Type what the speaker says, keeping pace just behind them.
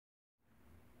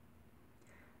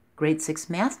Grade 6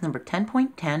 Math, number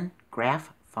 10.10,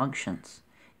 Graph Functions.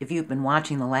 If you've been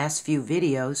watching the last few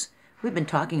videos, we've been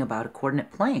talking about a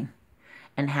coordinate plane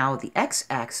and how the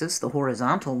x-axis, the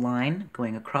horizontal line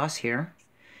going across here,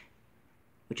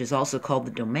 which is also called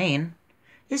the domain,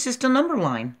 is just a number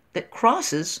line that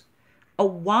crosses a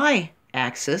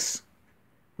y-axis,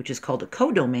 which is called a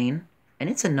codomain, and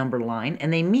it's a number line,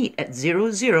 and they meet at 0,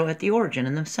 0 at the origin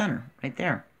in the center, right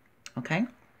there. Okay?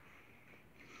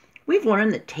 We've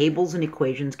learned that tables and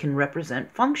equations can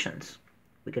represent functions.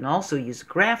 We can also use a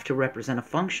graph to represent a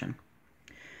function.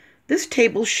 This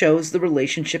table shows the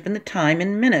relationship in the time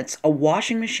in minutes a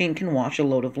washing machine can wash a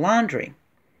load of laundry.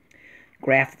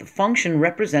 Graph the function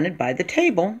represented by the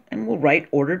table, and we'll write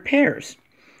ordered pairs.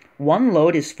 One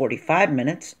load is 45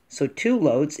 minutes, so 2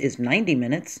 loads is 90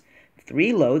 minutes,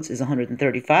 3 loads is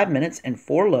 135 minutes, and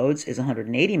 4 loads is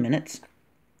 180 minutes.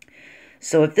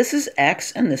 So if this is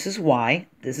x and this is y,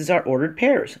 this is our ordered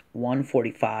pairs. 1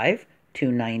 45,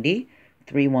 2 90,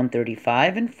 3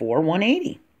 135, and 4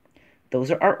 180.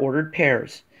 Those are our ordered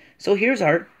pairs. So here's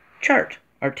our chart,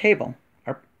 our table,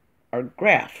 our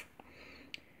graph.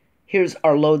 Here's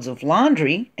our loads of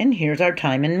laundry, and here's our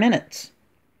time in minutes.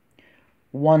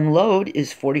 One load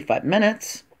is 45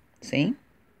 minutes, see?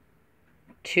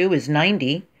 2 is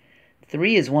 90,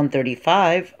 3 is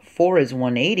 135, 4 is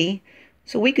 180.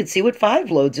 So we could see what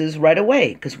 5 loads is right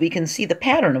away, because we can see the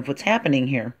pattern of what's happening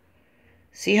here.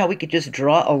 See how we could just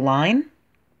draw a line?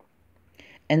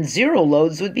 And 0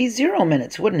 loads would be 0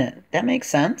 minutes, wouldn't it? That makes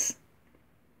sense.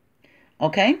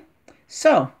 Okay?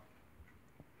 So,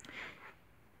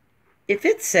 if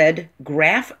it said,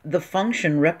 graph the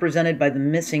function represented by the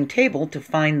missing table to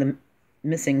find the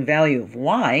missing value of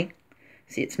y,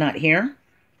 see it's not here?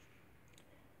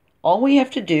 All we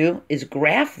have to do is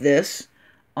graph this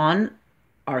on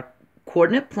our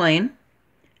coordinate plane,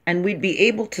 and we'd be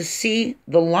able to see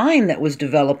the line that was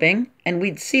developing, and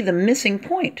we'd see the missing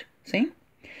point, see?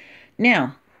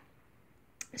 Now,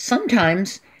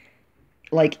 sometimes,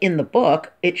 like in the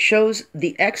book, it shows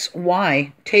the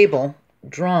XY table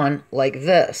drawn like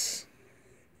this,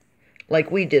 like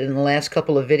we did in the last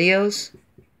couple of videos.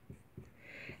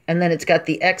 And then it's got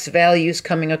the X values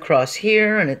coming across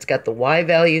here, and it's got the Y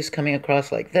values coming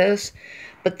across like this.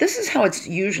 But this is how it's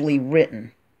usually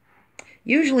written.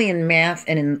 Usually in math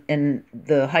and in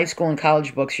the high school and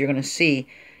college books, you're going to see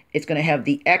it's going to have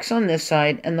the X on this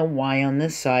side and the Y on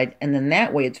this side. And then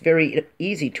that way it's very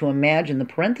easy to imagine the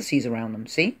parentheses around them,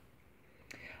 see?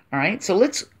 All right, so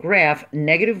let's graph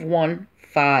negative 1,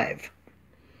 5.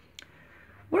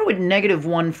 Where would negative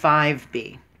 1, 5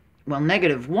 be? Well,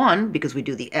 negative 1, because we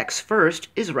do the X first,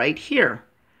 is right here.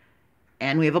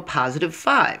 And we have a positive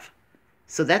 5.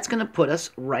 So that's going to put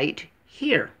us right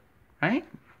here, right?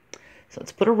 So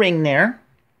let's put a ring there.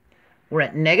 We're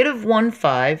at negative 1,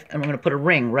 5, and we're going to put a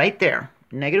ring right there.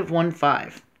 Negative 1,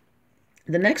 5.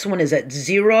 The next one is at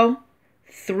 0,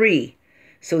 3.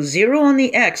 So 0 on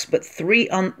the X, but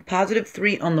positive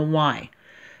 3 on the Y.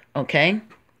 Okay?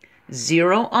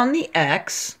 0 on the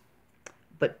X,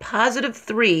 but positive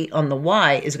 3 on the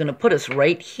Y is going to put us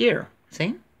right here.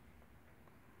 See?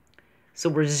 So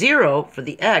we're 0 for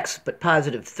the X, but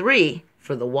positive 3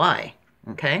 for the Y.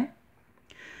 Okay?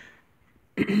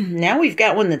 Now we've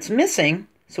got one that's missing,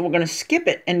 so we're going to skip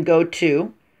it and go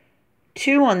to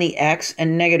 2 on the X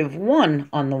and negative 1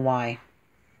 on the Y.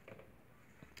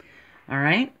 All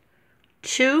right?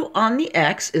 2 on the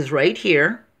X is right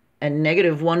here, and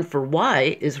negative 1 for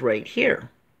Y is right here.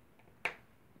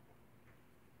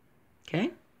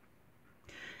 Okay?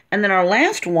 And then our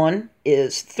last one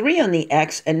is 3 on the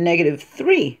X and negative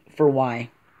 3 for Y.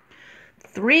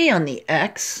 3 on the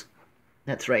X,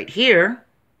 that's right here,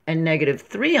 and negative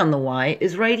 3 on the Y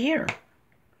is right here.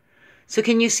 So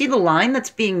can you see the line that's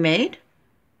being made?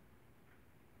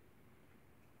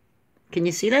 Can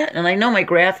you see that? And I know my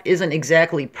graph isn't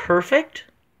exactly perfect,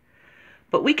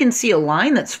 but we can see a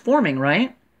line that's forming,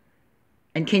 right?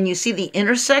 And can you see the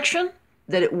intersection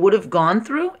that it would have gone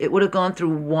through? It would have gone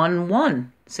through 1,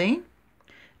 1, see?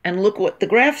 And look what the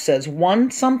graph says,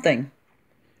 1 something.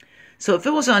 So if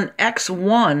it was on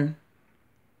X1,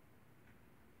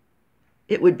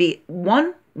 it would be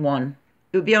 1, 1.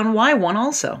 It would be on Y1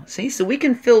 also, see? So we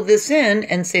can fill this in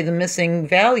and say the missing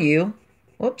value,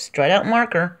 whoops, dried out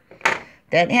marker.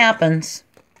 That happens.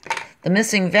 The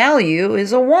missing value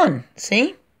is a 1,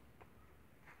 see?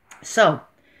 So,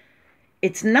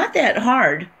 it's not that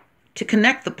hard to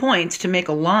connect the points to make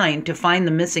a line to find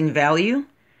the missing value,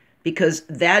 because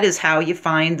that is how you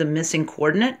find the missing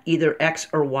coordinate, either X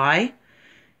or Y.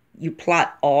 You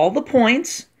plot all the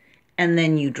points, and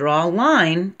then you draw a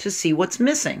line to see what's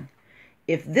missing.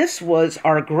 If this was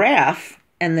our graph,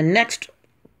 and the next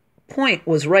point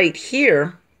was right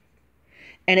here,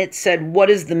 and it said, what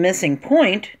is the missing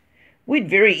point? We'd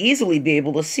very easily be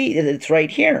able to see that it's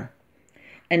right here.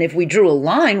 And if we drew a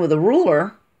line with a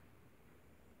ruler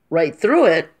right through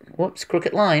it, whoops,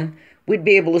 crooked line, we'd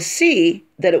be able to see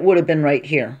that it would have been right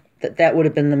here, that would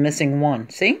have been the missing one.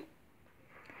 See?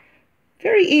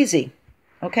 Very easy,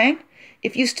 okay?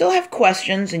 If you still have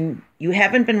questions and you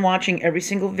haven't been watching every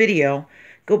single video,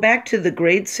 go back to the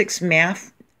grade 6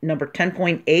 math number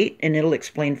 10.8 and it'll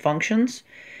explain functions.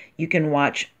 You can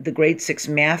watch the grade 6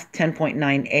 math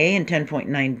 10.9a and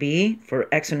 10.9b for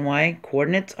x and y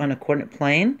coordinates on a coordinate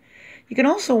plane. You can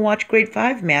also watch grade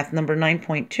 5 math number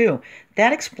 9.2.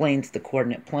 That explains the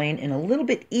coordinate plane in a little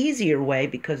bit easier way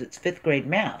because it's 5th grade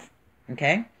math,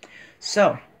 okay?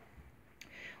 So,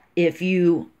 if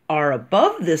you are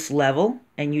above this level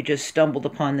and you just stumbled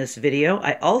upon this video,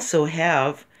 I also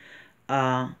have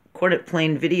coordinate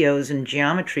plane videos and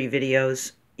geometry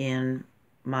videos in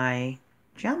my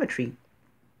geometry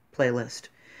playlist.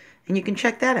 And you can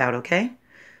check that out, okay?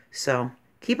 So,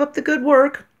 keep up the good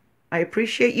work. I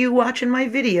appreciate you watching my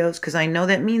videos because I know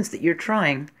that means that you're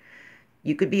trying.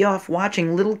 You could be off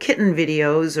watching little kitten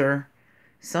videos or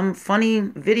some funny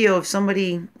video of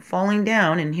somebody falling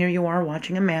down, and here you are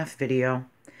watching a math video.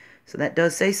 So that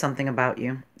does say something about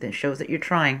you. That shows that you're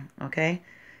trying, okay?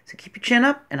 So keep your chin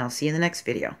up, and I'll see you in the next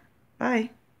video.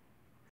 Bye.